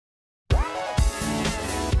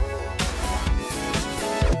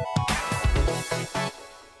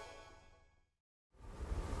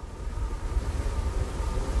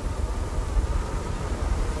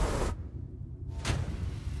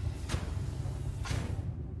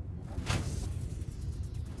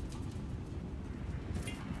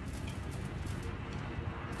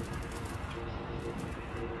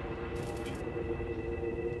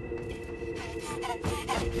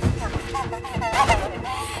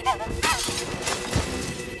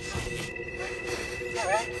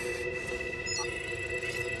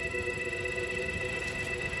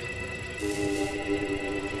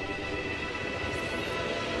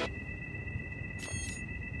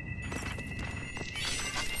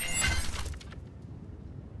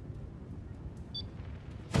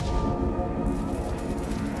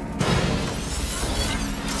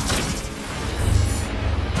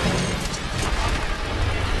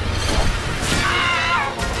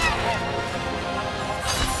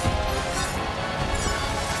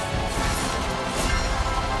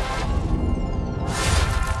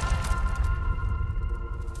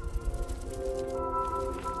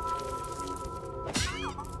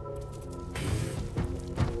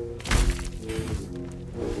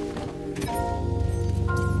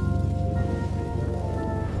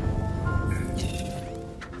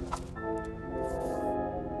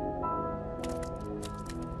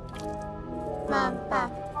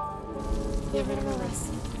Give it a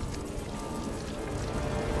listen.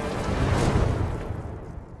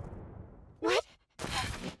 What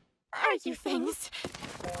are you things?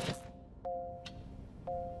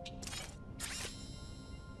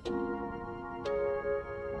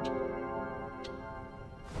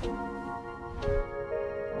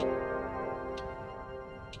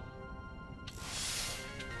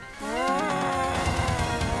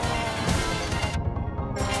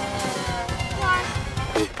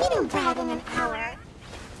 Eating bread in an hour.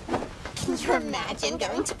 Can you imagine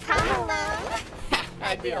going to prom alone?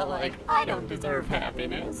 I feel like I don't deserve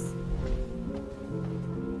happiness.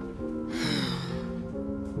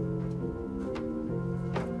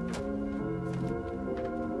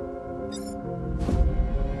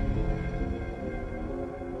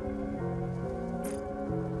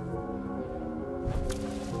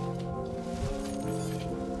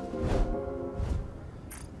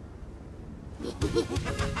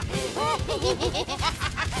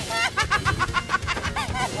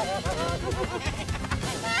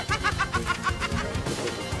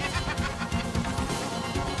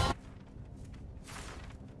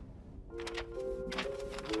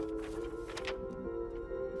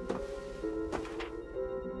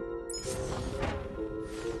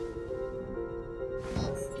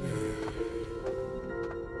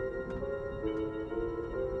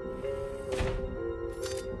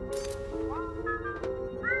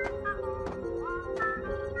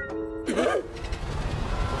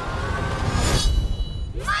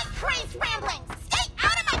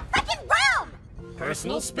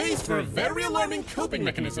 Personal space for very alarming coping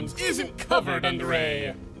mechanisms isn't covered under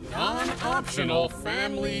a non-optional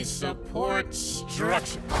family support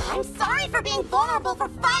structure. I'm sorry for being vulnerable for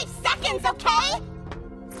 5 seconds, okay?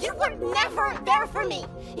 You were never there for me.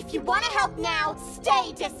 If you want to help now,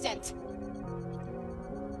 stay distant.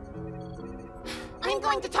 I'm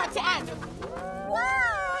going to talk to Andrew.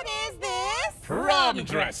 What is this? Prom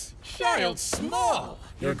dress! Child small!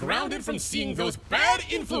 You're grounded from seeing those bad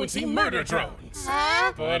influencing murder drones.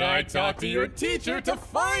 Huh? But I talked to your teacher to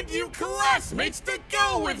find you classmates to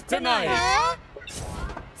go with tonight. Huh?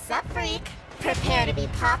 Sup, freak? Prepare to be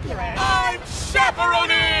popular. I'm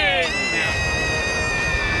chaperoning!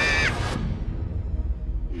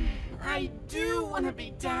 I do want to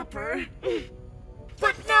be dapper.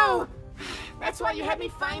 But no! That's why you had me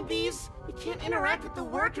find these? We can't interact with the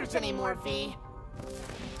workers anymore, V.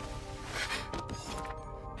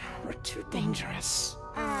 We're too dangerous.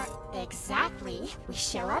 Exactly. We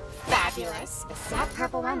show up fabulous. The sad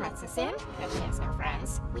purple one lets us in, because she has no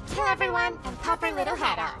friends. We kill everyone and pop her little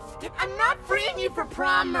head off. I'm not freeing you for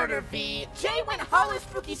prom murder, V. Jay went hollow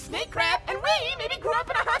spooky snake crab, and we maybe grew up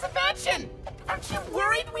in a haunted mansion. Aren't you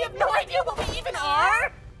worried we have no idea what we even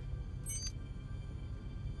are?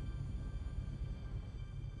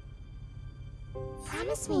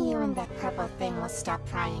 Promise me you and that purple thing will stop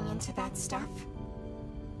prying into that stuff.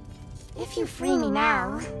 If you free me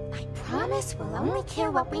now, I promise we'll only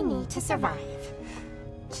kill what we need to survive.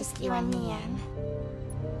 Just you and me, Anne.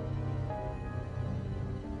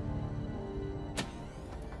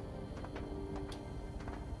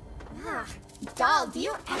 Doll, do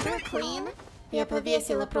you ever clean? Я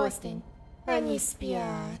повесила простынь. Они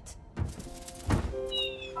спят.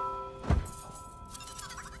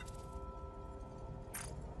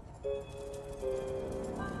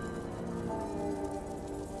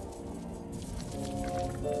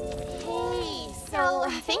 So,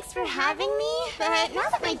 thanks for having me, but now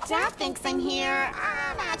that my dad thinks I'm here,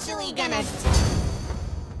 I'm actually gonna...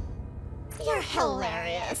 You're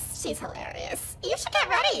hilarious. She's hilarious. You should get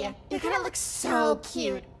ready. You're gonna look so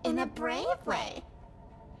cute in a brave way.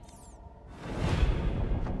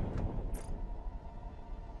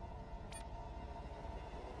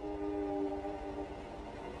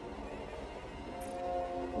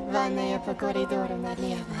 Ванная по коридору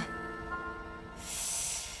налево.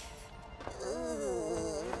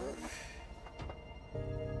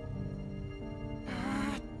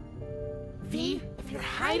 V, if you're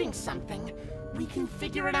hiding something, we can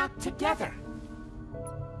figure it out together.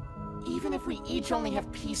 Even if we each only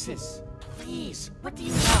have pieces. Please, what do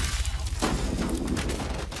you want?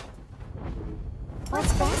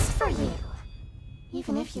 What's best for you?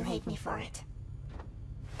 Even if you hate me for it.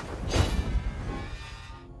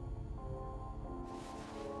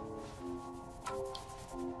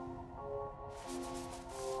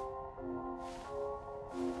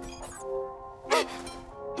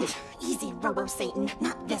 Easy, Robo-Satan,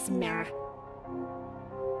 not this mirror.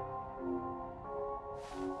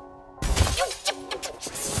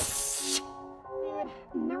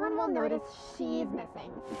 No one will notice she's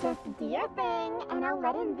missing. Just do your thing, and I'll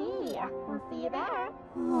let in be. We'll see you there.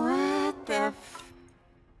 What if...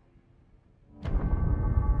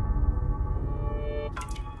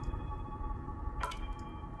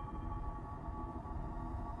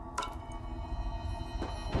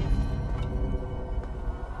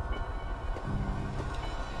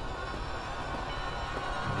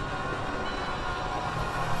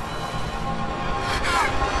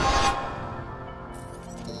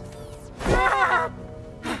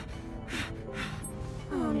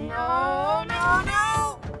 Oh no, no,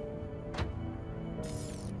 no!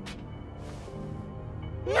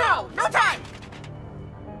 No, no time!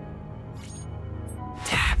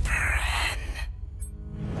 Dapperin.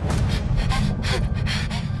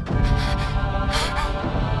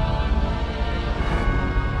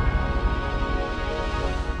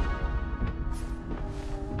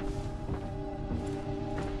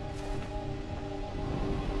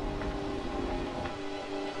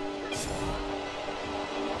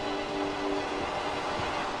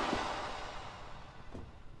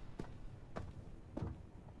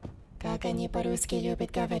 Как они по-русски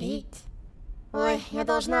любят говорить. Ой, я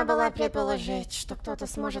должна была предположить, что кто-то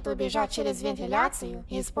сможет убежать через вентиляцию,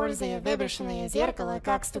 используя выброшенное зеркало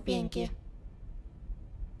как ступеньки.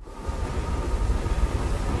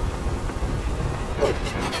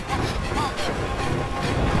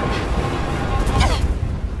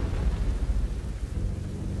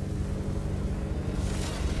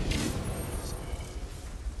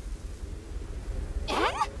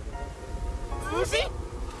 Lucy?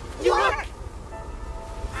 You look...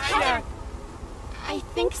 I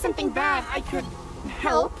think something bad I could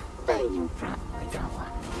help, but you probably don't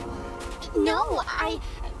want. No, I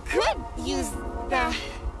could use the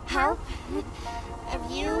help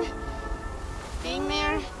of you being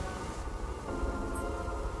there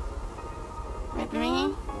with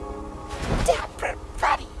me. Dapper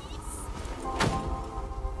buddies.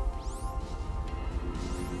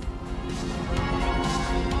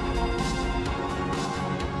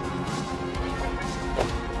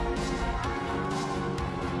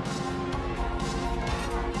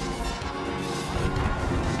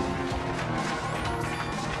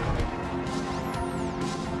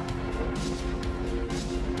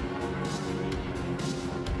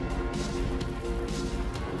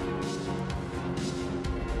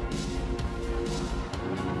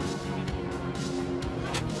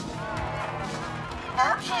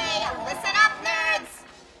 Okay, listen up, nerds!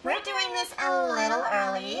 We're doing this a little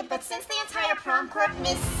early, but since the entire prom court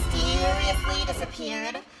mysteriously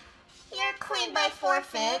disappeared, your queen by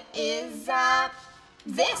forfeit is,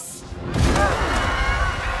 this.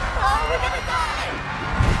 Oh, we're gonna die!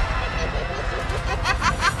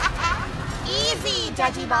 Easy,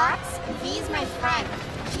 Judgy Box. V's my friend.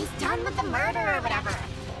 She's done with the murder or whatever.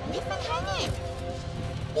 We've been hanging.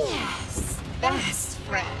 Yes, best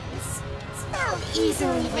friends. So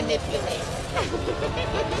easily manipulated.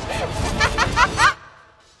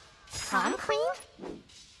 Prom queen?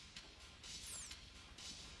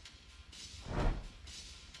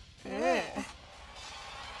 Ugh.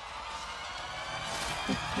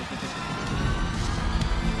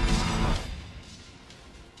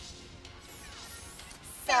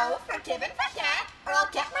 So, forgive and forget, or I'll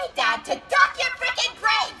get my dad to dock your frickin'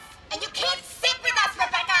 grave! And you can't sit with us,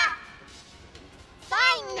 Rebecca!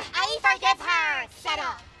 Fine, I forgive her.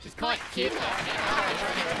 Settle. She's quite cute, though. Up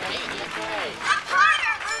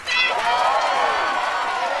harder, loser!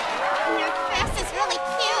 Your face is really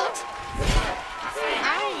cute.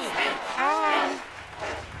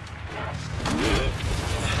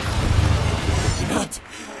 Not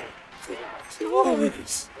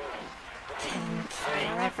yours. Can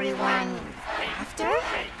kill everyone after?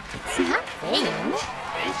 It's not vain.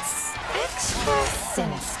 It's extra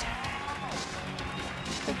sinister.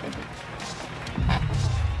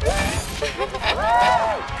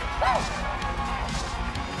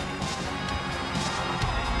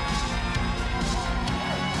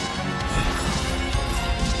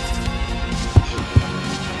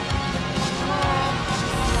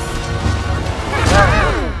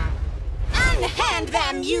 Unhand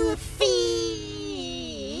them, you fiend!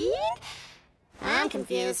 I'm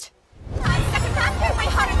confused. I second that through my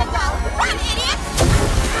heart in the wall. Run, idiot!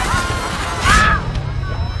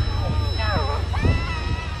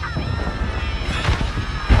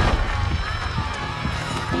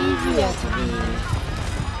 Привет, Ви.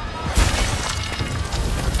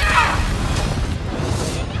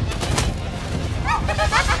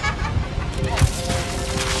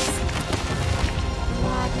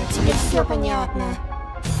 Ладно, тебе все понятно.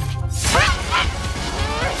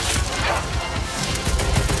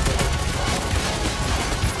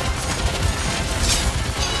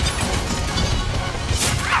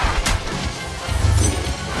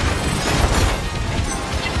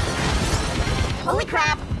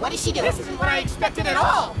 she doing? This isn't what I expected at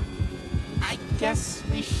all! I guess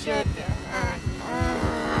we should...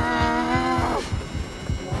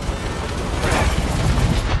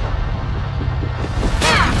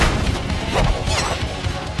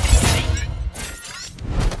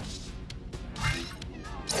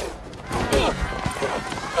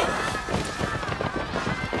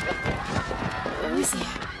 Узи,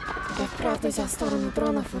 я вправду взял сторону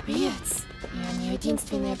дронов-убиец. И они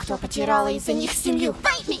единственные, кто потеряла из-за них семью.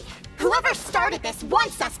 Fight me! Whoever started this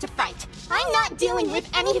wants us to fight. I'm not dealing with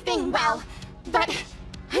anything well, but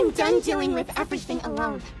I'm done dealing with everything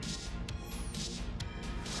alone.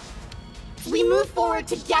 We move forward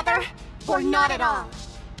together, or not at all.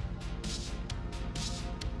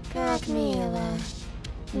 Как мило.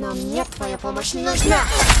 Но мне твоя помощь не нужна.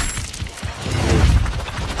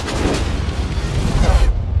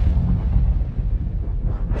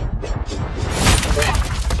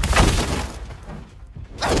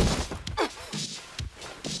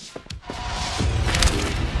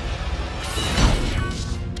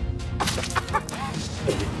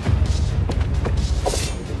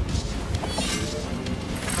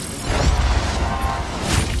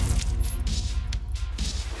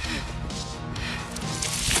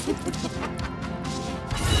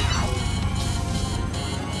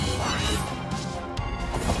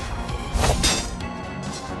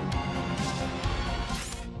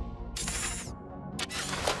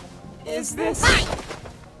 Is this...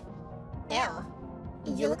 Ew.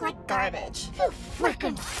 You look like garbage. You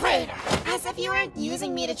frickin' traitor! As if you weren't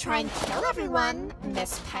using me to try and kill everyone,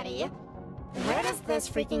 Miss Petty. Where does this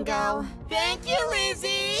freaking go? Thank you,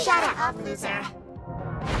 Lizzie! Shut up, loser.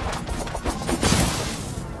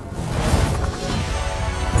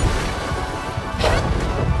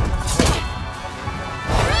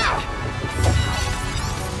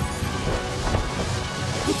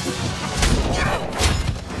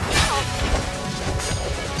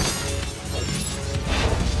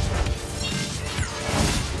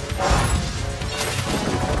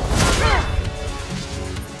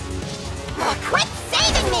 Quit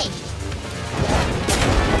saving me!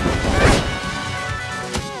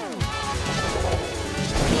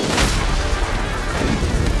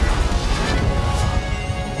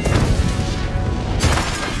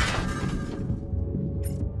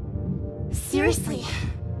 Seriously,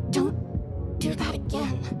 don't do that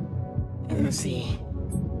again. Uzi.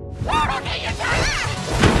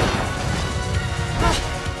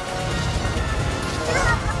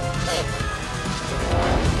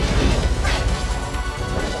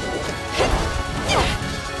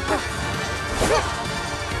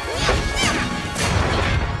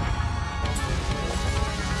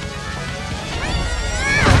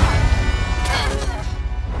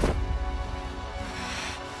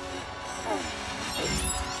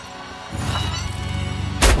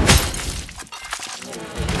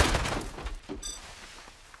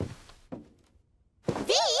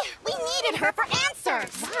 V, we needed her for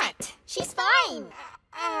answers. What? She's fine.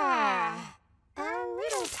 A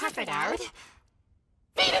little toughered out.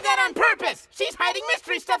 V did that on purpose! She's hiding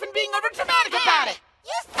mystery stuff and being overdramatic about it!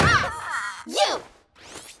 You suck! You!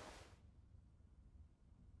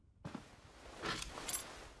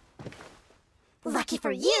 Lucky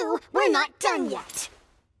for you, we're not done yet.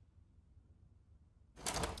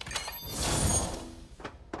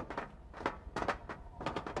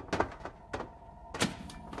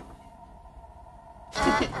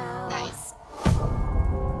 Nice.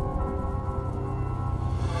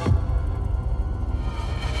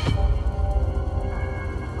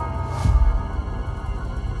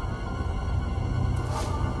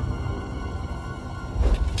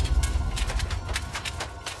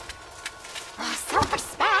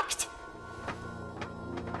 Self-respect?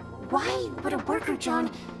 Why would a worker drone...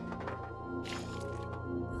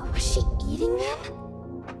 Was she eating them?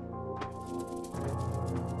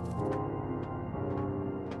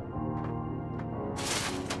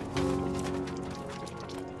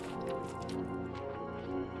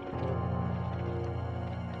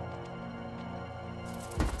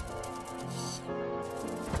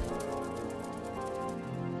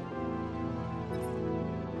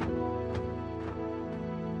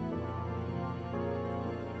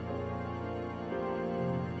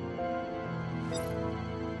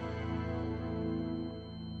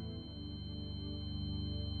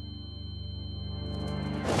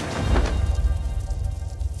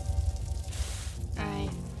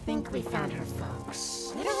 We found her,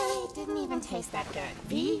 folks. Literally didn't even taste that good.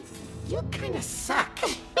 V, you kinda suck.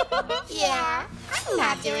 Yeah, I'm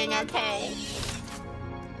not doing okay.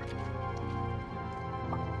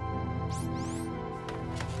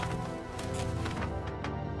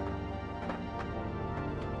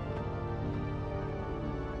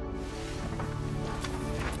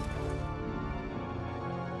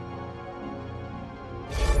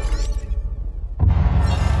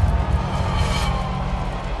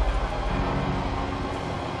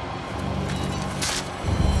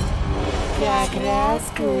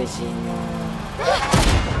 раскушена.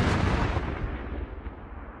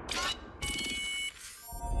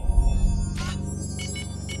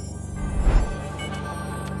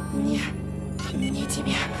 Не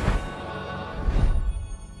тебе.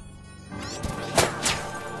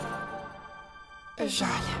 Жаль.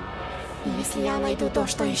 Если я найду то,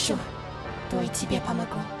 что ищу, то и тебе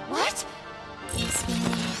помогу. What?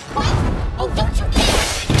 Извини. What? Oh, don't you dare!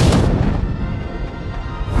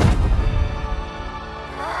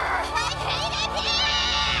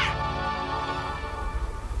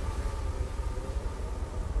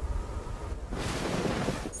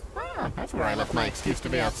 That's where I left my excuse to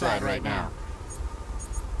be outside right now.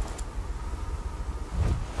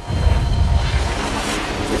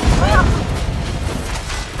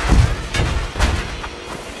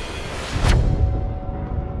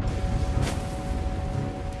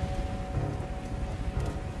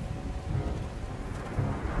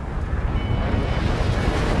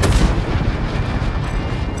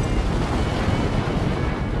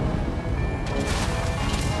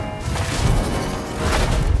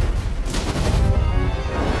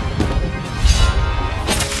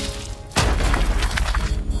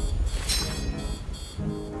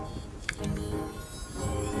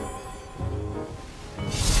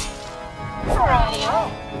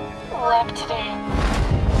 Radio, Leptin,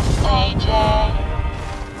 AJ,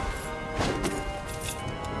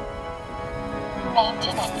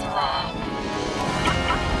 Maintenance Lab.